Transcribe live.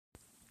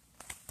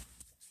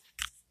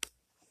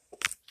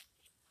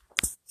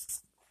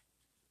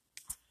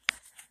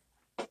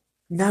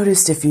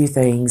noticed a few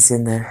things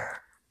in the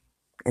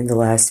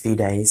last few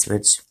days,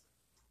 which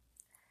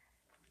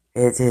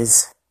it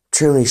is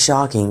truly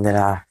shocking that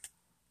I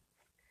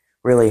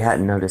really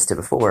hadn't noticed it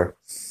before.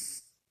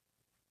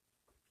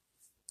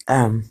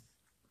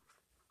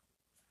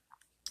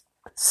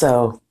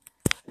 So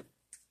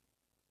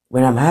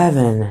when I'm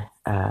having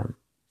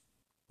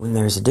when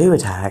there's a do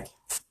attack,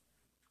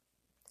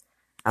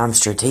 I'm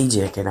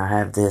strategic and I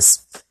have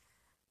this,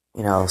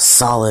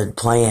 solid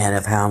plan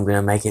of how I'm going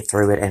to make it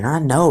through it, and I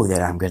know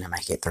that I'm going to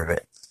make it through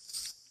it.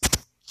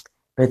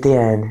 But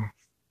then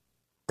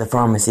the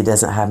pharmacy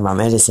doesn't have my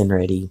medicine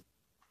ready,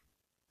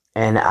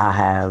 and I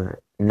have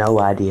no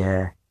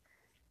idea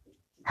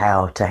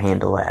how to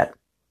handle that.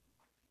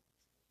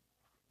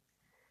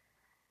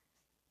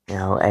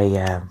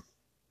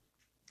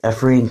 A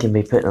friend can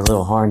be putting a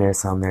little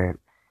harness on their,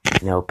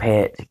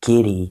 pet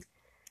kitty,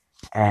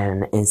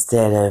 and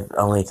instead of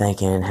only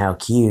thinking how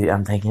cute,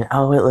 I'm thinking,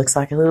 oh, it looks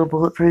like a little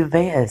bulletproof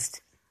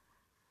vest.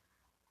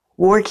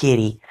 War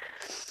kitty.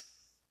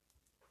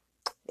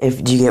 Do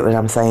you get what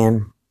I'm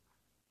saying?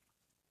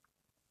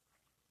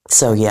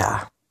 So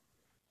yeah.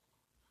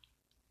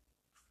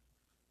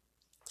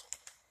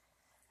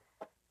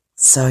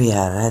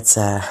 That's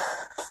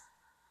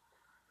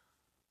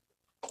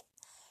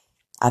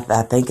I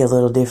think a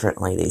little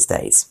differently these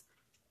days.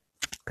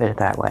 Put it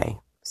that way.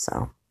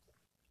 So,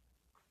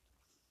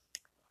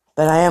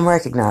 but I am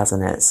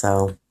recognizing it,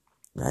 so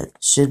that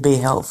should be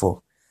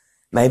helpful.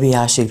 Maybe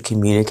I should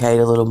communicate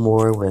a little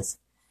more with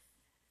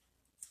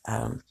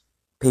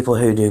people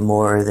who do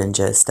more than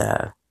just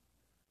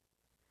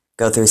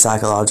go through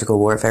psychological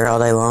warfare all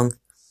day long.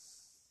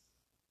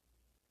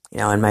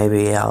 And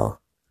maybe I'll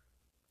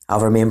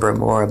remember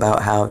more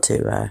about how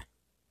to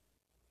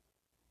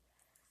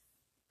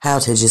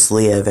just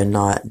live and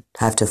not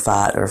have to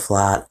fight or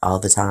flight all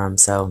the time.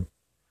 So,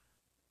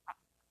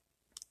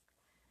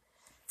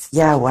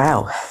 yeah,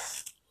 wow.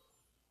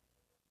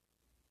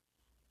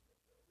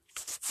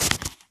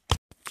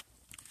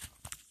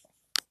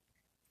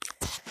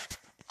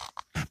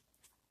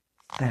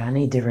 But I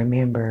need to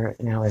remember,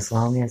 as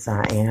long as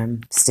I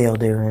am still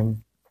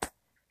doing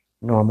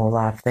normal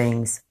life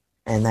things,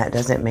 and that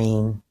doesn't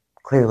mean,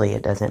 clearly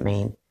it doesn't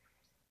mean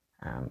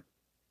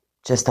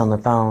just on the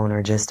phone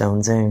or just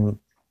on Zoom.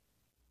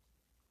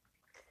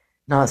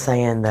 Not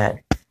saying that,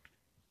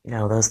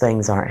 those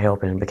things aren't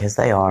helping, because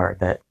they are,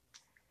 but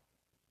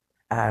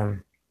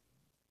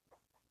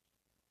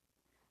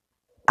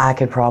I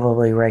could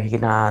probably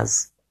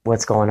recognize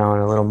what's going on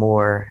a little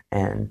more,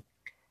 and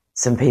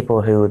some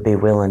people who would be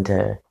willing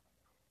to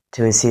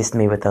assist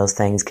me with those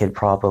things could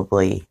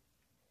probably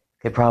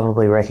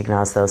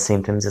recognize those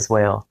symptoms as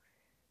well.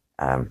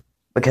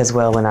 Because,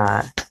 well, when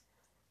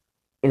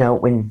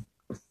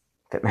if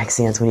it makes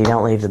sense, when you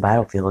don't leave the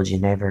battlefield, you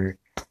never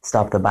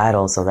stop the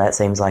battle, so that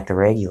seems like the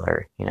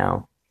regular,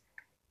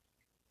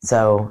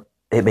 So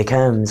it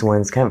becomes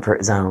one's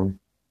comfort zone,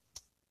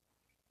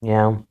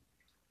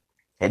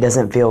 It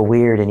doesn't feel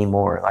weird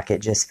anymore, like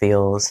it just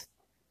feels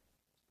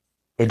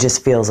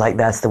like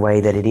that's the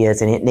way that it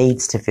is, and it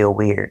needs to feel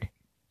weird.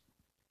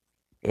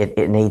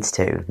 It needs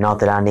to. Not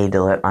that I need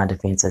to let my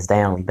defenses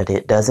down, but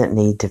it doesn't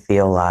need to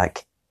feel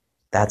like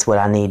that's what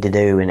I need to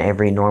do in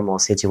every normal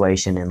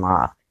situation in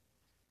life.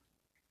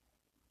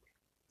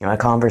 A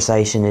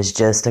conversation is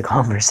just a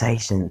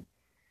conversation.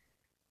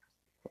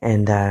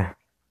 And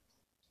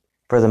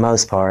for the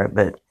most part,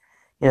 but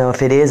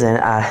if it isn't,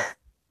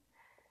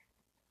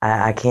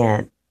 I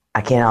can't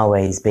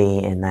always be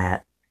in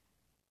that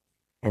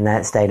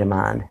state of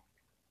mind.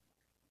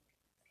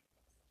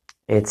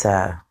 It's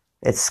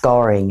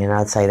scarring, and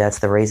I'd say that's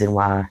the reason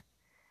why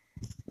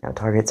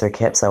targets are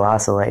kept so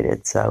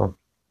isolated. So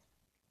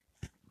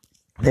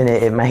then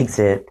it makes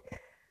it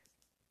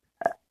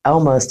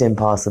almost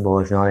impossible,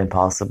 if not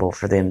impossible,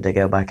 for them to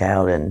go back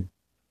out and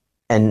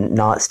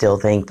not still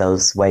think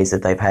those ways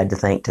that they've had to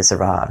think to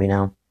survive.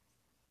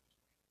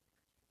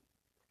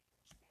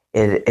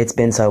 It's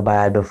been so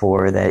bad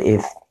before that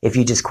if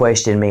you just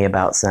question me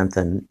about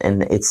something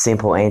and its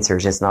simple answer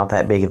is just not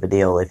that big of a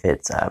deal, if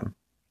it's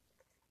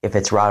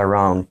right or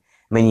wrong,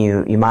 I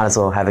mean, you might as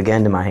well have a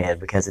gun to my head,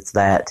 because it's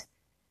that,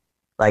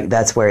 like,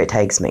 that's where it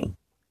takes me.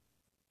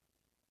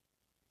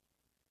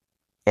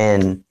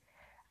 And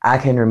I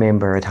can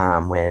remember a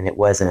time when it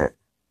wasn't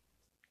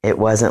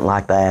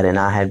like that, and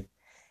I had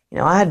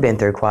been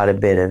through quite a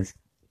bit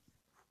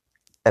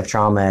of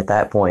trauma at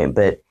that point,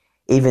 but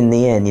even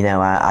then,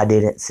 I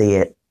didn't see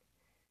it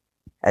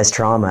as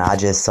trauma. I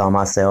just saw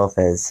myself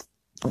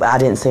I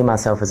didn't see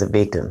myself as a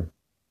victim.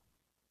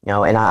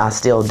 And I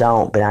still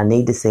don't, but I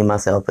need to see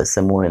myself as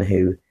someone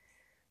who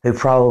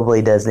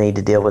probably does need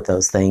to deal with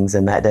those things,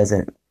 and that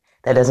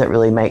doesn't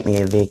really make me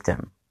a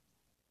victim.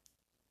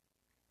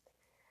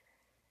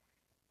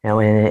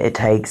 And it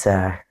takes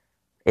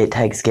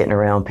getting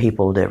around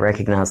people to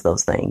recognize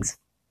those things.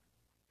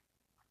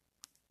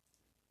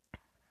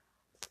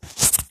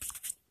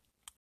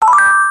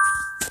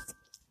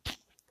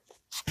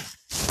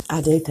 I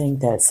do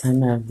think that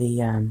some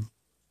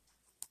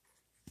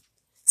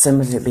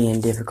of it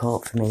being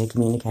difficult for me to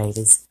communicate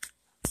is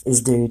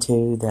is due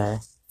to the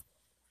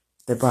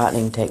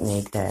brightening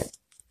technique that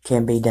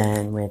can be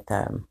done with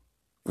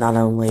not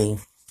only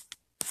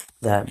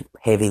the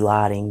heavy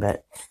lighting,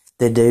 but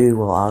the dew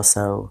will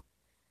also,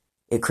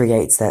 it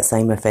creates that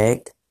same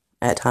effect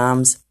at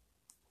times.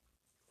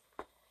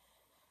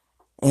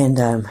 And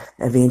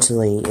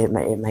eventually it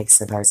makes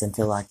the person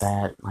feel like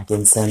that, like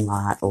in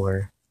sunlight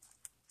or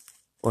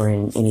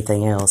in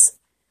anything else.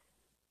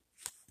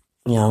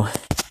 You know,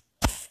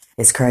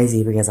 it's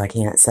crazy because I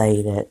can't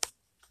say that,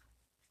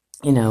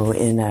 you know,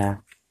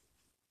 in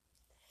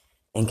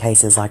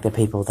cases like the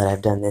people that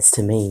have done this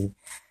to me,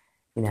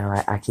 you know,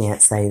 I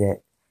can't say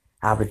that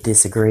I would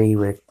disagree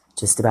with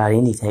just about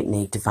any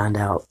technique to find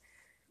out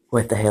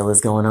what the hell is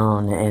going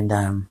on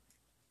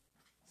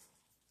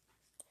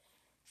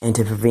and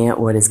to prevent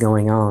what is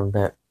going on.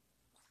 But,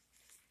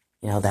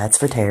 you know, that's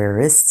for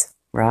terrorists,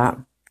 right?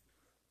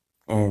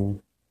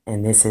 And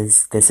this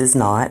is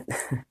not.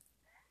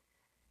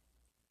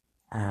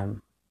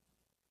 The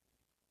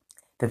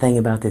thing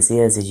about this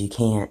is you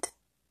can't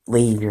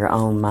leave your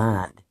own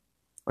mind,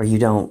 or you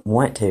don't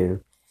want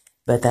to,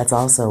 but that's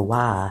also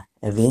why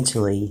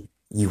eventually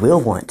you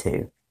will want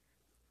to.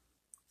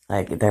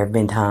 Like, there have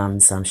been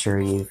times, I'm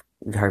sure you've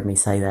heard me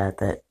say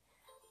that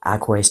I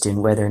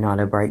questioned whether or not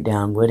a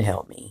breakdown would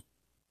help me.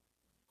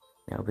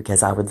 You know,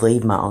 because I would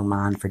leave my own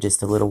mind for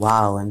just a little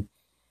while, and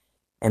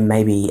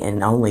maybe,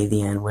 and only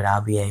then would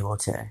I be able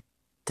to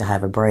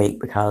have a break,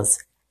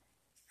 because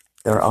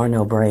there are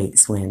no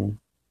breaks when,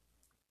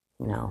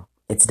 you know,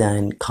 it's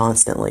done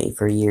constantly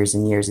for years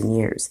and years and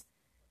years.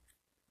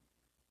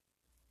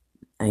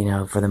 And, you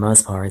know, for the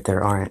most part,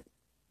 there aren't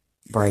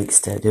breaks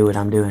to do what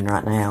I'm doing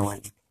right now.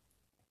 And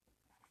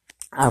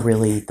I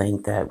really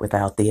think that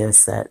without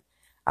this, that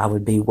I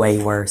would be way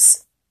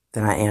worse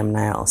than I am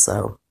now.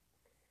 So,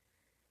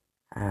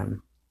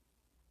 you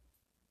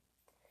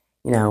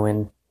know,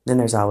 and then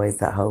there's always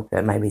that hope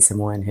that maybe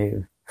someone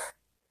who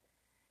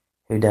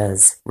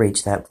does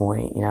reach that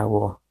point, you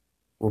know,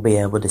 will be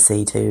able to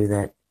see too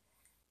that,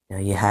 you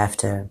know, you have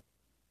to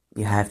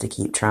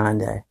keep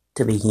trying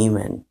to be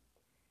human,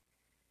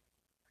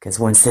 because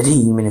once the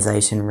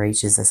dehumanization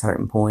reaches a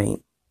certain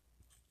point,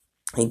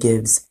 it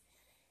gives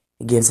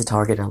a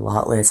target a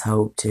lot less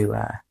hope to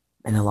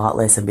and a lot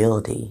less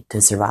ability to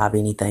survive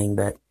anything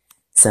but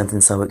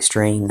something so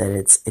extreme that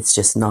it's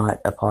just not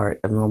a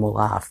part of normal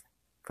life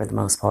for the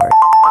most part.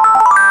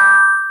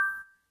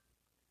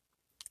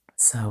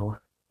 So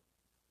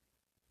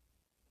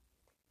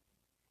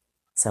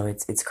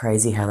it's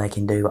crazy how they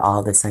can do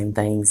all the same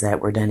things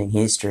that were done in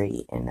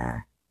history and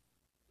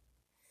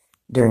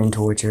during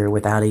torture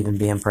without even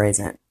being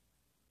present,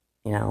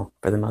 you know,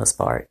 for the most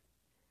part.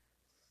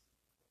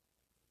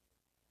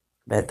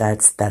 But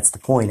that's the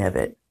point of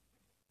it.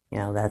 You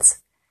know,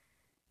 that's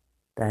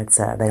they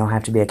don't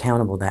have to be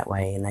accountable that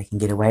way, and they can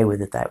get away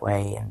with it that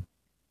way,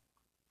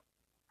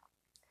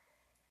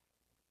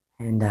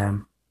 and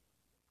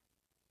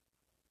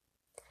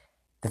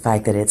the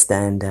fact that it's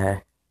done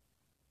to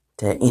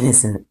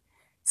innocent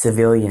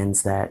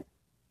civilians that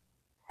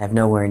have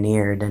nowhere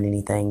near done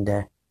anything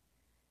to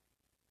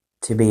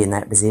be in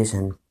that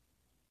position,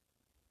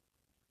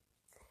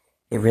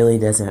 it really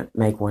doesn't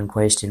make one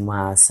question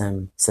why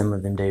some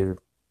of them do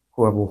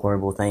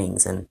horrible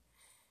things. And,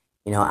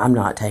 you know, I'm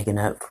not taking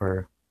up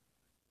for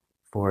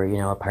you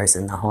know, a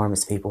person that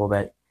harms people,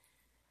 but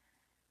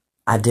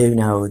I do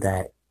know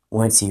that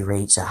once you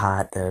reach a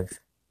height of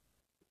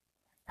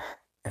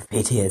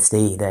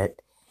PTSD, that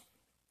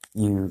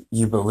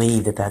you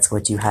believe that that's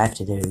what you have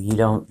to do. You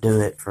don't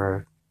do it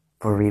for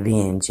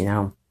revenge, you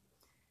know.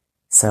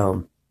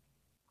 So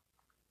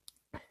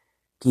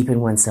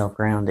keeping oneself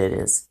grounded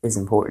is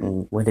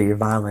important, whether you're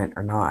violent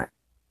or not.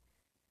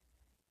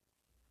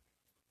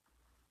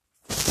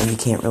 And you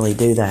can't really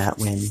do that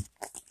when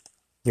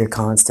you're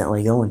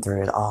constantly going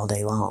through it all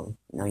day long.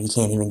 You know, you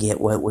can't even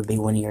get what would be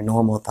one of your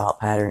normal thought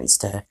patterns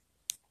to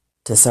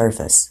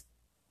surface.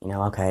 You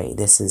know, okay,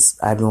 this is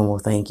abnormal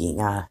thinking.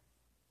 You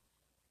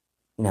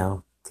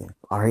know,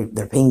 or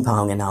they're ping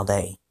ponging all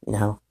day, you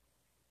know,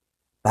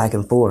 back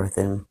and forth,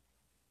 and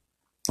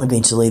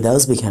eventually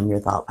those become your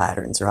thought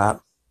patterns, right?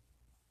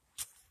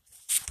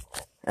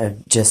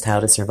 Of just how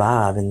to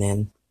survive, and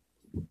then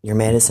your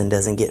medicine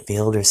doesn't get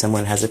filled, or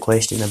someone has a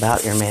question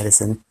about your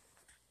medicine,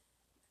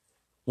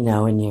 you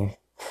know, and you're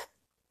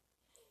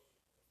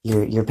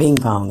ping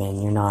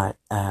ponging. You're not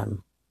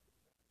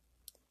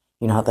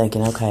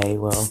thinking, okay,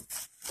 well,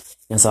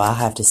 you know, so I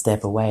have to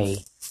step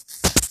away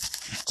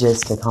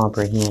just to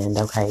comprehend.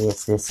 Okay,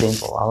 it's this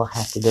simple. All I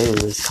have to do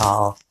is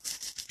call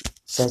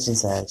such and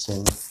such,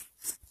 and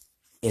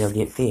it'll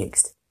get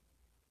fixed.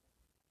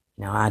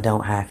 You know, I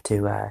don't have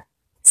to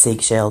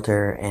seek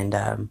shelter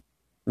and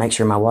make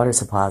sure my water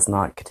supply is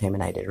not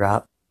contaminated,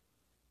 right?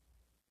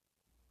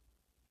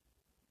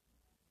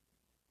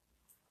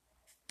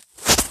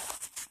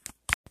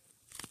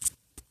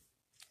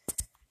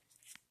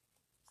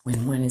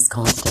 When one is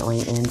constantly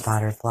in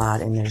fight or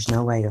flight and there's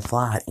no way to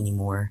fight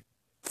anymore,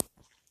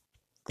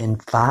 then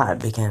fight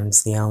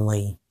becomes the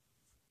only,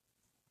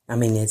 I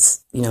mean,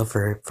 it's, you know,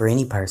 for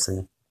any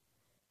person,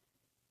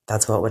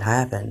 that's what would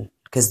happen,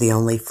 because the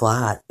only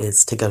flight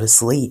is to go to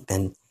sleep.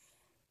 And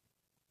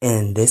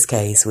in this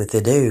case, with the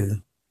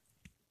dude,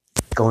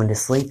 going to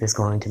sleep is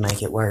going to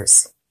make it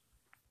worse.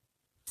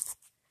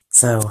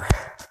 So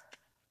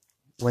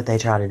what they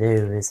try to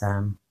do is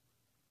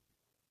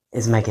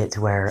make it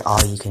to where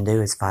all you can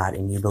do is fight,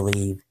 and you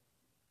believe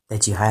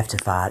that you have to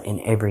fight in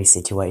every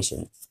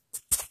situation.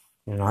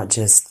 Not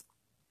just,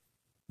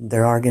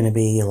 there are going to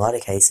be a lot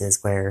of cases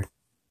where,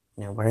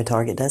 where a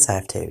target does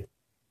have to.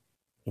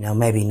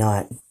 Maybe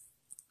not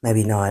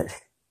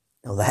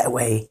that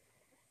way.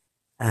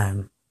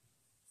 But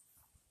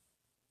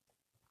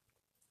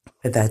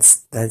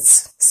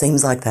that's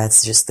seems like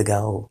that's just the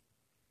goal.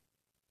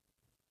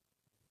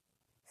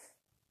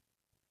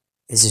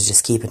 Is to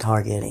just keep a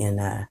target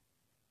in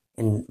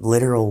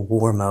literal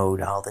war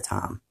mode all the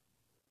time.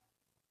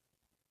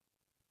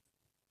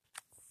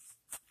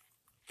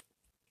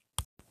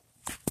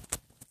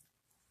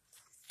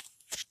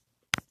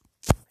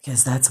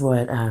 Because that's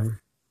what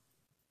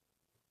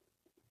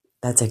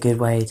that's a good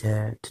way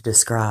to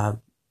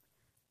describe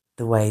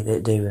the way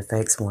that do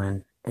affects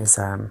one, is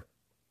a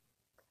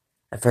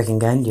freaking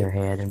gun to your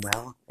head. And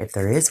well, if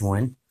there is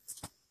one,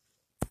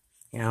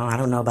 I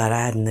don't know about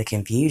adding the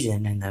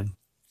confusion and the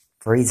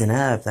freezing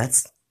up.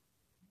 That's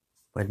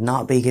would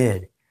not be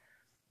good.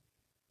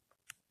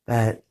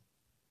 But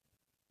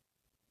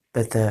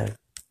the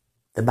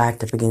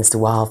backed up against the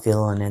wall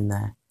feeling, and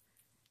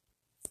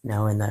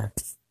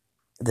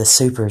the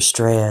super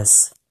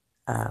stress,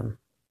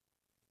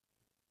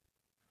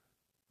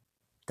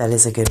 that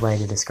is a good way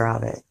to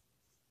describe it.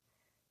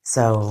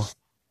 So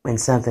when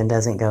something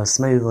doesn't go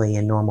smoothly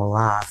in normal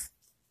life,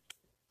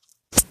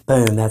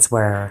 boom, that's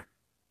where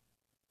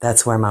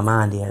my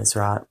mind is,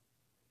 right?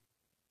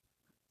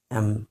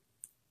 I'm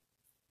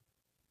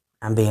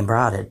being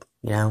prodded,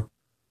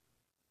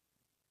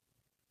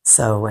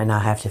 So, and I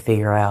have to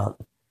figure out,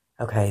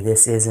 okay, there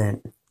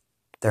isn't,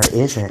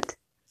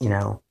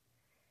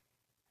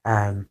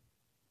 and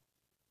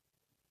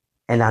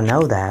I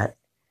know that,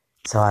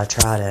 so I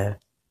try to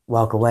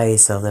walk away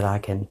so that I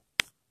can,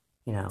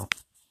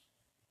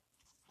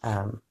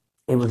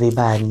 it would be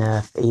bad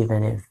enough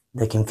even if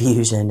the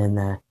confusion and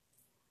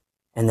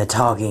the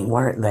talking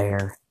weren't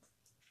there.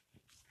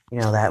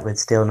 That would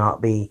still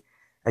not be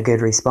a good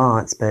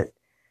response, but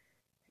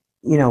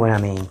you know what I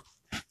mean.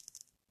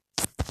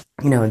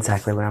 You know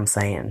exactly what I'm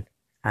saying.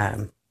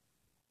 That's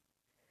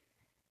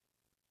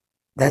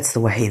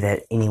the way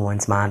that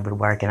anyone's mind would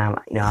work, and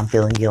I'm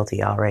feeling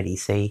guilty already.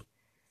 See,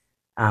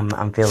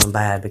 I'm feeling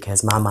bad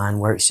because my mind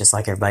works just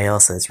like everybody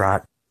else's,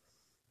 right?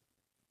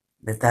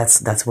 But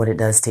that's what it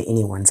does to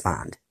anyone's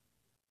mind.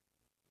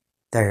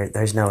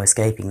 There's no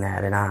escaping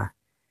that, and I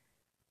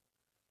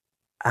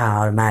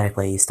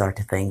automatically start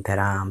to think that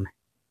I'm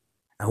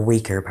a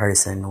weaker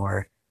person,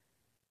 or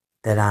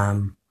that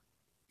I'm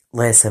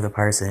less of a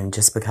person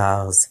just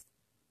because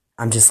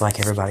I'm just like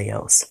everybody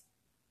else.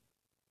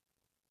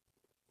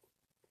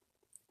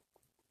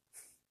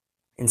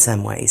 In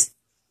some ways.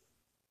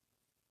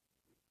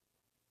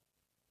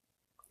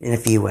 In a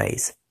few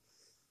ways.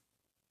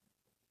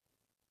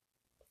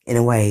 In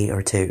a way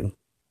or two.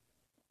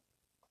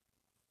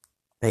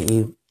 But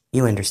you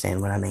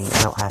understand what I mean.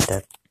 I don't have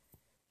to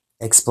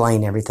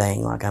explain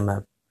everything like I'm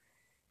a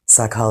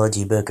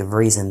psychology book of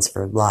reasons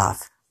for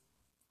life.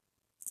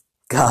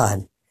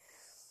 God.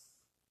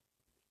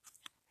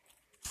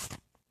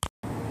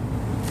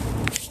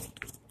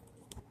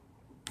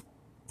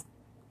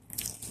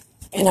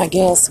 And I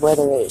guess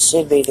whether it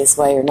should be this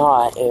way or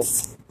not,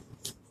 if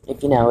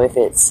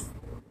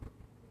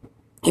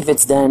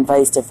it's done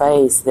face to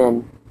face,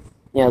 then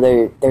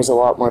there's a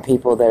lot more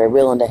people that are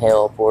willing to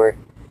help or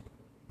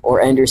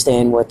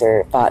understand what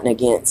they're fighting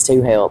against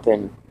to help.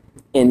 And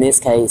in this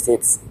case,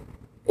 it's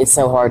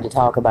so hard to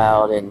talk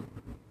about, and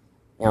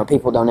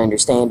people don't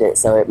understand it,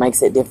 so it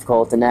makes it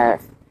difficult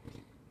enough.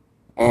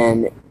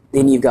 And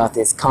then you've got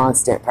this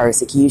constant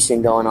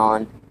persecution going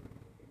on.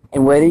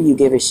 And whether you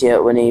give a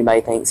shit what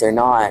anybody thinks or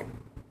not,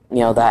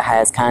 that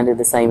has kind of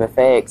the same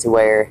effect, to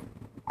where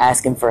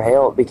asking for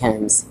help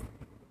becomes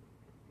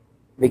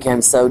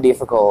so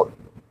difficult,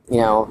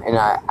 and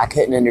I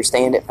couldn't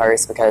understand at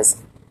first,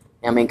 because,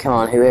 come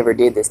on, whoever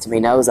did this to me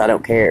knows I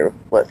don't care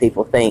what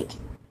people think,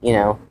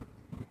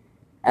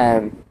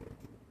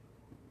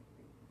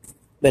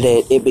 but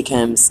it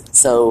becomes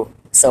so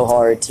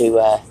hard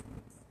to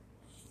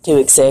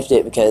accept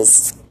it,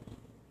 because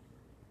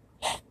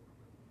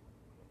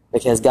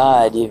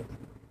God,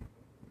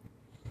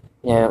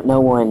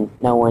 no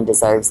one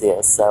deserves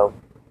this. So,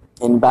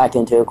 and backed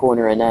into a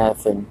corner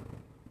enough, and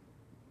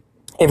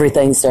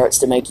everything starts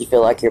to make you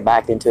feel like you're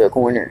backed into a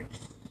corner.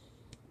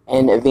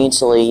 And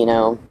eventually,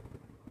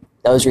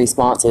 those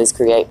responses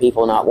create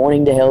people not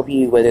wanting to help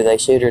you, whether they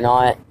should or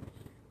not,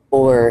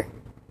 or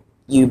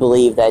you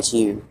believe that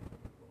you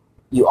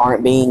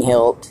aren't being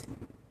helped.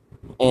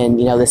 And,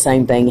 the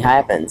same thing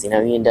happens. You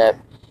end up,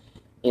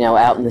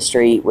 out in the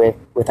street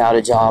without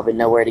a job and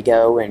nowhere to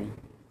go, and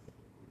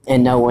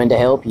no one to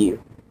help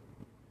you.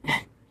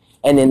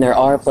 And then there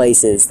are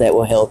places that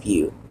will help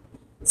you,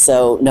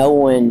 So no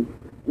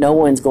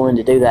one's going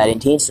to do that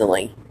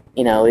intentionally.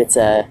 You know, it's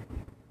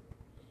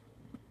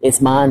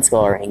mind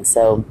scarring.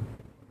 So,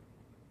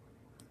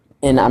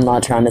 and I'm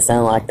not trying to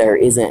sound like there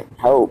isn't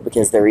hope,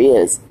 because there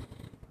is.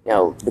 You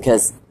know,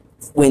 because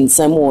when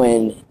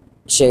someone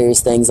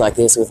shares things like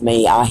this with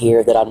me, I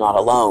hear that I'm not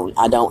alone.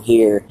 I don't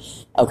hear,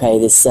 okay,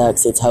 this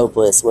sucks, it's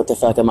hopeless, what the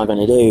fuck am I going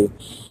to do?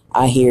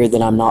 I hear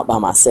that I'm not by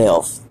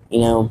myself, you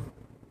know,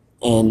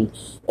 and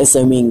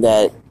assuming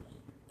that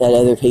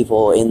other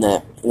people in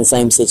the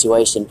same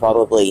situation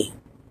probably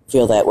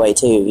feel that way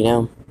too, you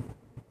know,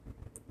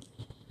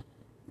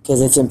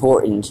 because it's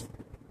important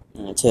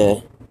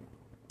to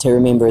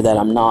remember that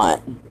I'm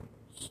not,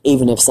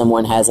 even if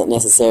someone hasn't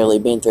necessarily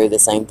been through the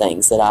same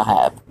things that I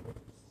have.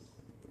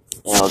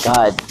 You know,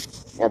 God,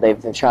 you know,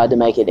 they've tried to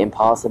make it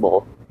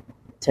impossible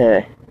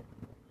to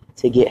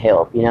get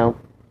help, you know,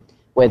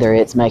 whether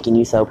it's making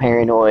you so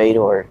paranoid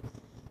or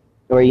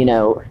you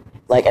know,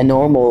 like a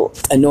normal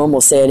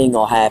setting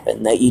will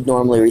happen that you'd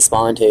normally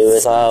respond to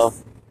as, oh,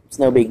 it's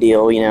no big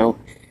deal, you know,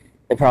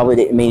 they probably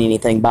didn't mean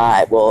anything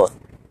by it. Well,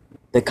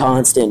 the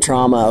constant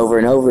trauma over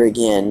and over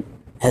again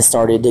has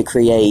started to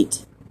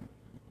create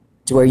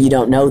to where you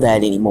don't know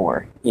that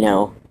anymore, you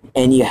know,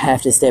 and you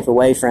have to step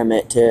away from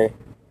it to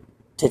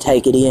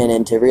take it in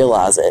and to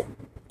realize it.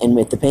 And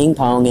with the ping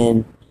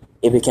ponging,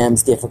 it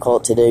becomes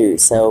difficult to do.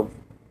 So